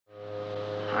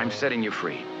I'm setting you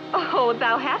free. Oh,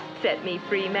 thou hast set me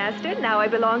free, master. Now I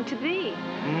belong to thee.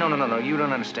 No. You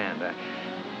don't understand.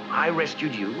 I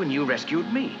rescued you, and you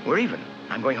rescued me. We're even.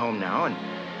 I'm going home now, and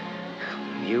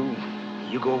you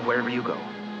go wherever you go,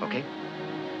 okay?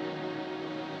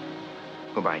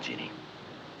 Goodbye, Jeannie.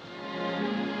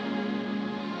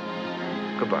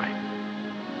 Goodbye.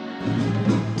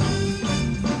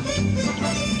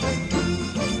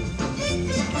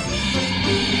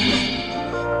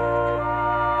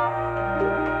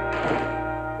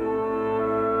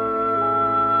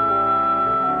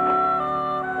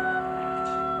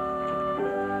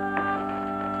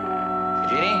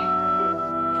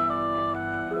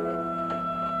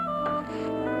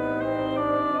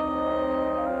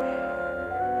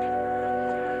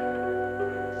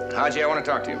 Haji, I want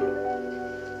to talk to you.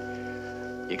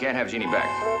 You can't have Jeannie back.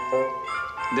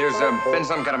 There's been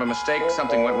some kind of a mistake.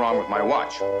 Something went wrong with my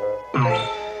watch.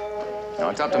 Now,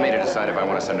 it's up to me to decide if I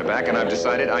want to send her back, and I've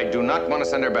decided I do not want to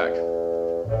send her back.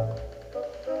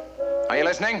 Are you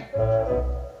listening?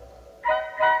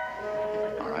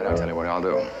 All right, I'll tell you what I'll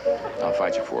do. I'll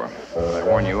fight you for her. But I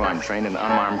warn you, I'm trained in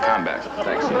unarmed combat.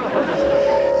 Thanks.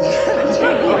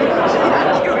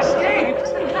 You escaped!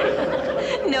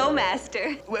 No,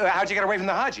 master. Well, how'd you get away from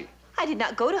the Haji? I did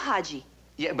not go to Haji.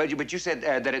 Yeah, but you said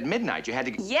that at midnight you had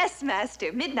to... Yes,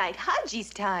 master. Midnight Haji's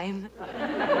time.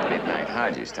 Midnight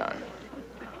Haji's time.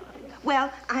 Well,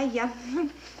 I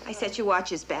set your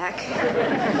watches back.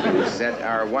 You set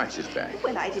our watches back?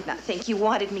 Well, I did not think you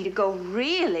wanted me to go,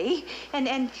 really. And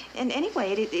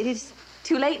anyway, it is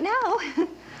too late now.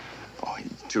 Oh,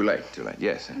 too late,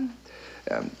 yes.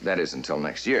 That is until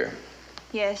next year.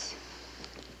 Yes.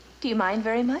 Do you mind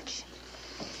very much?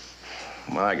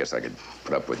 Well, I guess I could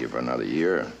put up with you for another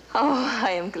year. Oh,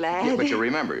 I am glad. Yeah, but you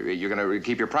remember, you're going to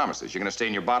keep your promises. You're going to stay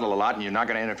in your bottle a lot, and you're not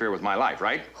going to interfere with my life,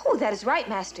 right? Oh, that is right,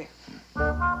 master.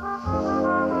 Welcome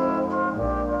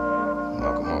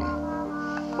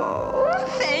home. Oh,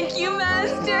 thank you,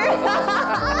 master.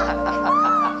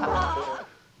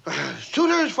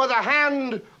 Suitors for the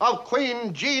hand of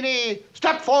Queen Jeannie,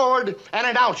 step forward and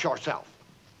announce yourself.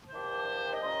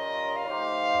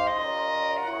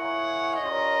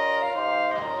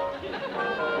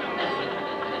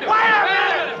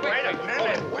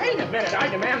 I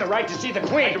demand the right to see the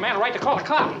Queen. I demand the right to call the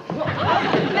cop.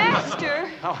 Master!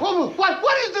 Oh.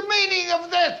 What is the meaning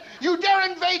of this? You dare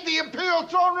invade the Imperial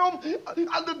throne room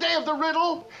on the day of the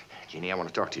riddle? Jeannie, I want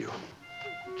to talk to you.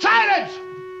 Silence!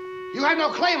 You have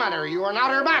no claim on her. You are not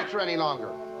her master any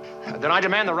longer. Then I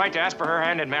demand the right to ask for her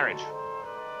hand in marriage.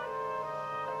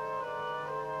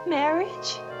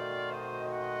 Marriage?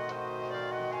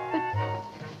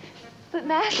 But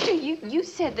master, you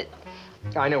said that...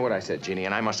 I know what I said, Jeannie,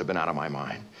 and I must have been out of my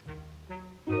mind.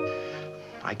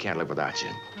 I can't live without you.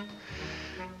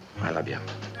 I love you,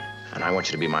 and I want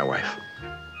you to be my wife.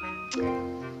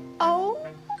 Oh?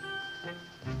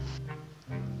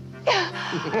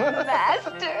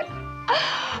 Master.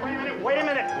 Wait a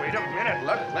minute.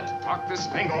 Look, let's talk this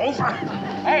thing over.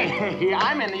 Hey,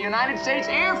 I'm in the United States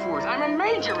Air Force. I'm a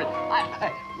major.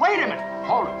 Wait a minute.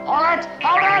 Hold it.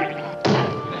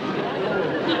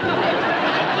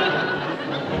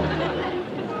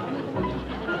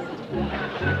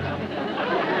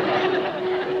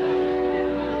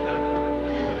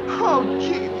 Oh,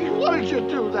 Jeannie, what did you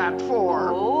do that for?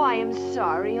 Oh, I am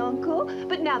sorry, Uncle.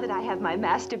 But now that I have my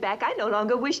master back, I no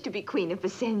longer wish to be Queen of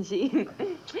Basenji.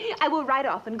 I will ride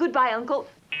off, and goodbye, Uncle.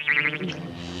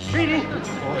 Jeannie!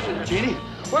 Oh, Jeannie?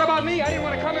 What about me? I didn't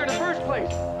want to come here in the first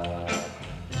place.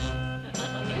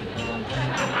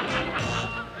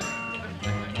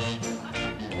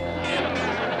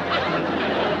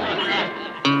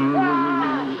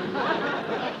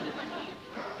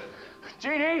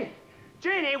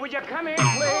 Jeannie, would you come in,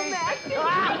 please? Oh, Master.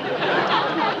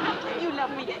 You love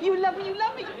me.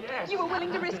 Yes. You were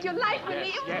willing to risk your life with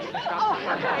me. Yes. Oh,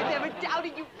 how could I have ever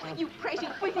doubted you, you precious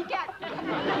pussycat.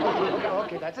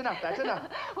 Okay, that's enough.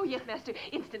 Oh, yes, Master,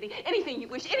 instantly. Anything you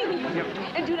wish.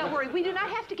 And do not worry, we do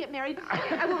not have to get married.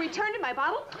 I will return to my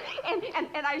bottle,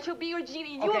 and I shall be your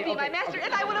genie, and you will be my master,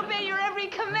 and I will obey your every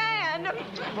command.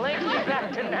 Bring me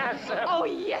back to NASA. Oh,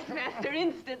 yes, Master,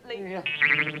 instantly. Yeah.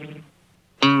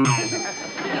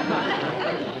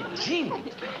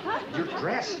 Jeannie, your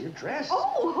dress.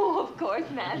 Oh, of course,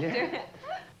 Master. Yeah.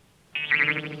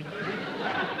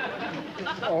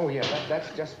 Oh, yeah, that's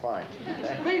just fine.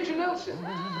 Major Nelson.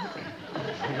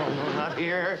 No, not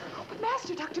here. Oh, but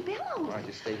Master, Dr. Bellows. All right,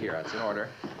 just stay here. That's in order.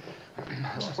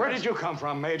 Where did you come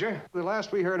from, Major? The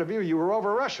last we heard of you were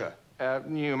over Russia.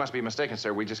 You must be mistaken,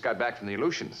 sir. We just got back from the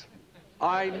Aleutians.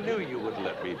 I knew you would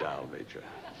let me down, Major.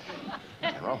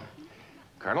 Hello.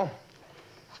 Colonel?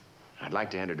 I'd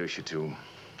like to introduce you to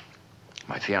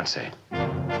my fiancée.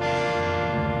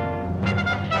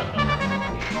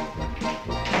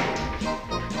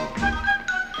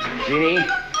 Jeannie?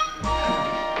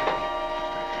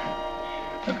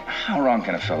 Look, how wrong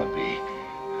can a fella be?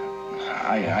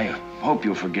 I hope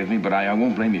you'll forgive me, but I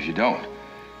won't blame you if you don't.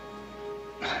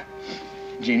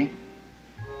 Jeannie?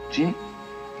 Jeannie?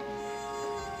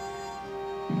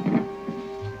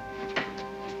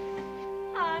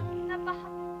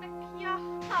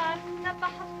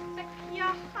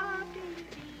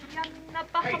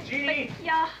 Hey, Jeannie!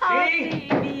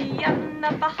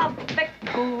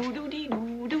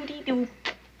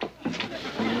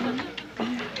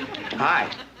 Hi.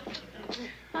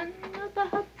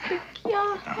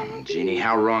 Jeannie,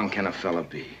 how wrong can a fella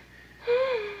be?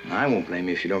 I won't blame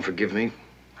you if you don't forgive me.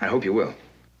 I hope you will.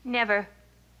 Never.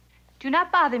 Do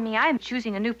not bother me. I am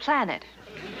choosing a new planet.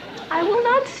 I will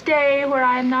not stay where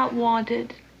I am not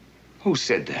wanted. Who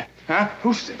said that? Huh?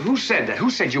 Who said that? Who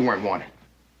said you weren't wanted?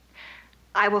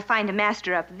 I will find a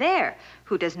master up there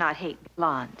who does not hate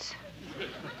blondes.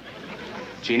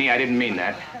 Jeannie, I didn't mean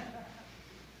that.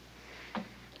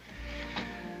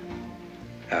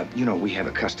 You know, we have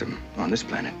a custom on this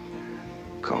planet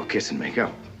called kiss and make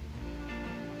up.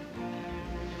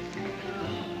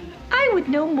 I would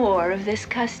know more of this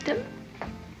custom.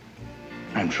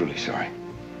 I'm truly sorry.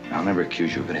 I'll never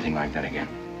accuse you of anything like that again.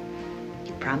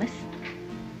 You promise?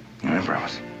 I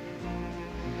promise.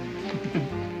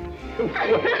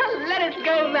 Let us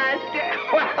go, Master.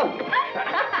 Well,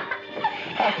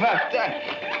 how about that?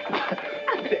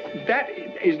 That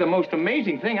is the most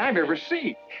amazing thing I've ever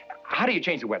seen. How do you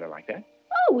change the weather like that?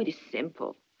 Oh, it is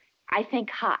simple. I think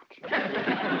hot.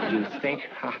 You think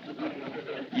hot?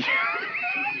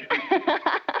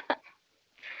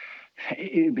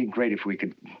 It'd be great if we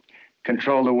could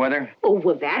control the weather. Oh,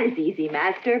 well, that is easy,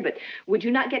 Master. But would you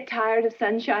not get tired of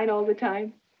sunshine all the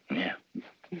time? Yeah,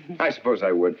 I suppose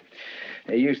I would.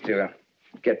 It used to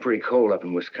get pretty cold up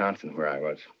in Wisconsin where I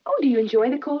was. Oh, do you enjoy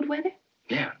the cold weather?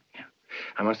 Yeah.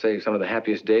 I must say some of the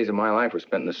happiest days of my life were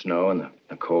spent in the snow and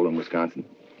the cold in Wisconsin.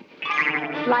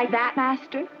 Like that,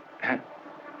 Master? Huh?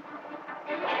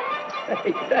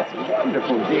 Hey, that's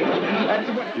wonderful, Dean. That's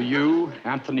wonderful. Do you,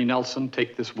 Anthony Nelson,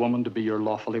 take this woman to be your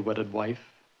lawfully wedded wife?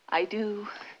 I do.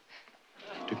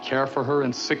 To care for her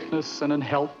in sickness and in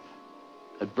health,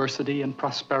 adversity and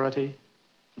prosperity,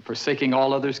 and forsaking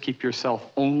all others, keep yourself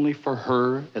only for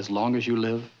her as long as you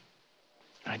live?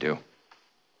 I do.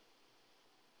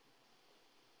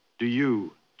 Do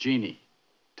you, Jeannie,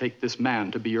 take this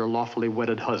man to be your lawfully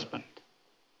wedded husband?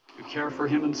 To care for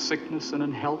him in sickness and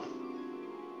in health,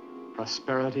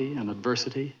 prosperity and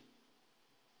adversity,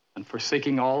 and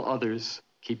forsaking all others,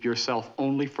 keep yourself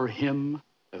only for him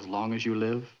as long as you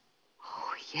live?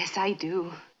 Oh, yes, I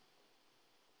do.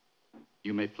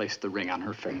 You may place the ring on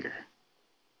her finger.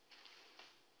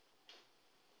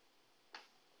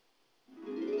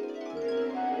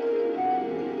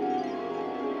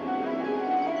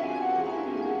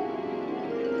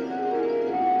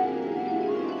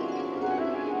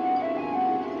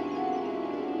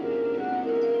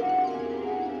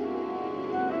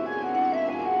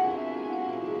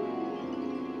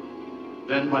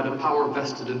 Then, by the power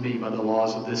vested in me by the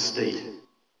laws of this state,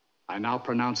 I now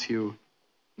pronounce you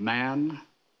man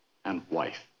and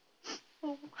wife.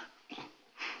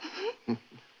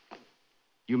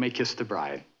 You may kiss the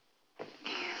bride.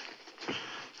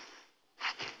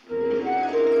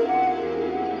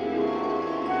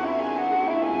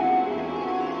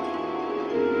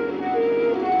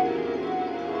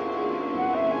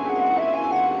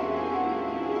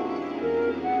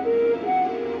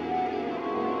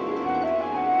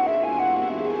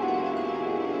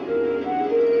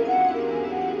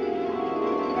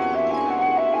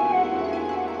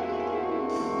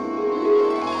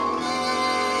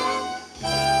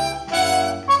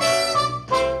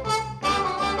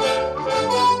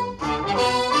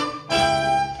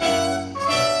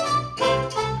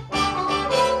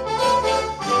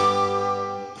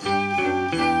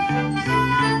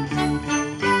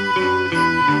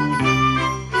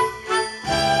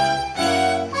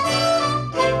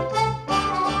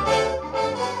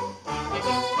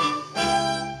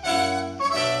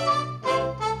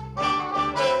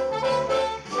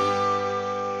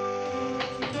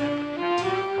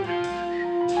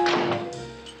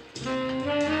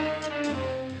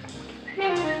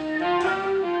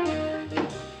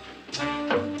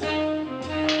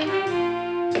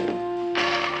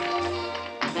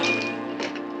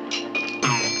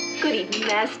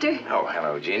 Master. Oh,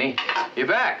 hello, Jeannie. You're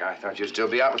back. I thought you'd still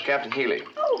be out with Captain Healy.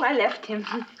 Oh, I left him.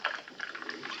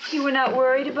 You were not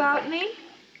worried about me?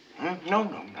 No,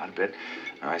 not a bit.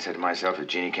 I said to myself, if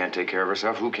Jeannie can't take care of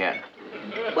herself, who can?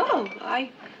 Well,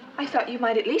 I thought you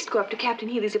might at least go up to Captain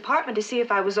Healy's apartment to see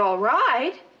if I was all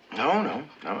right. No,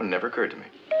 it never occurred to me.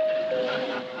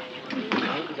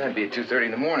 How could that be at 2:30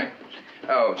 in the morning?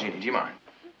 Oh, Jeannie, do you mind?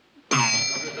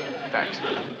 Thanks.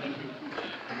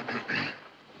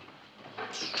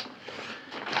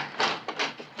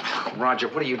 Roger,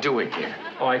 what are you doing here?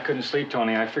 Oh, I couldn't sleep,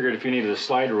 Tony. I figured if you needed a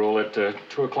slide rule at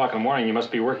 2 o'clock in the morning, you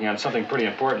must be working on something pretty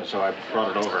important, so I brought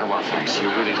it over. Oh, well, thanks. You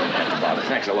really didn't have to bother.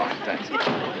 Thanks a lot. Thanks.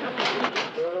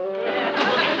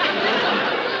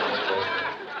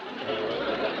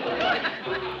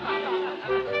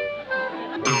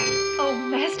 Oh,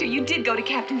 Master, you did go to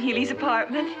Captain Healy's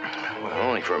apartment. Well,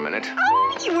 only for a minute.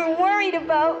 Oh, you were worried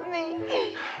about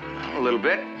me. A little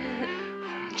bit.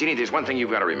 Jeannie, there's one thing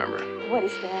you've got to remember. What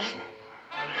is that?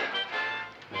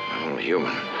 I'm only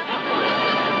human.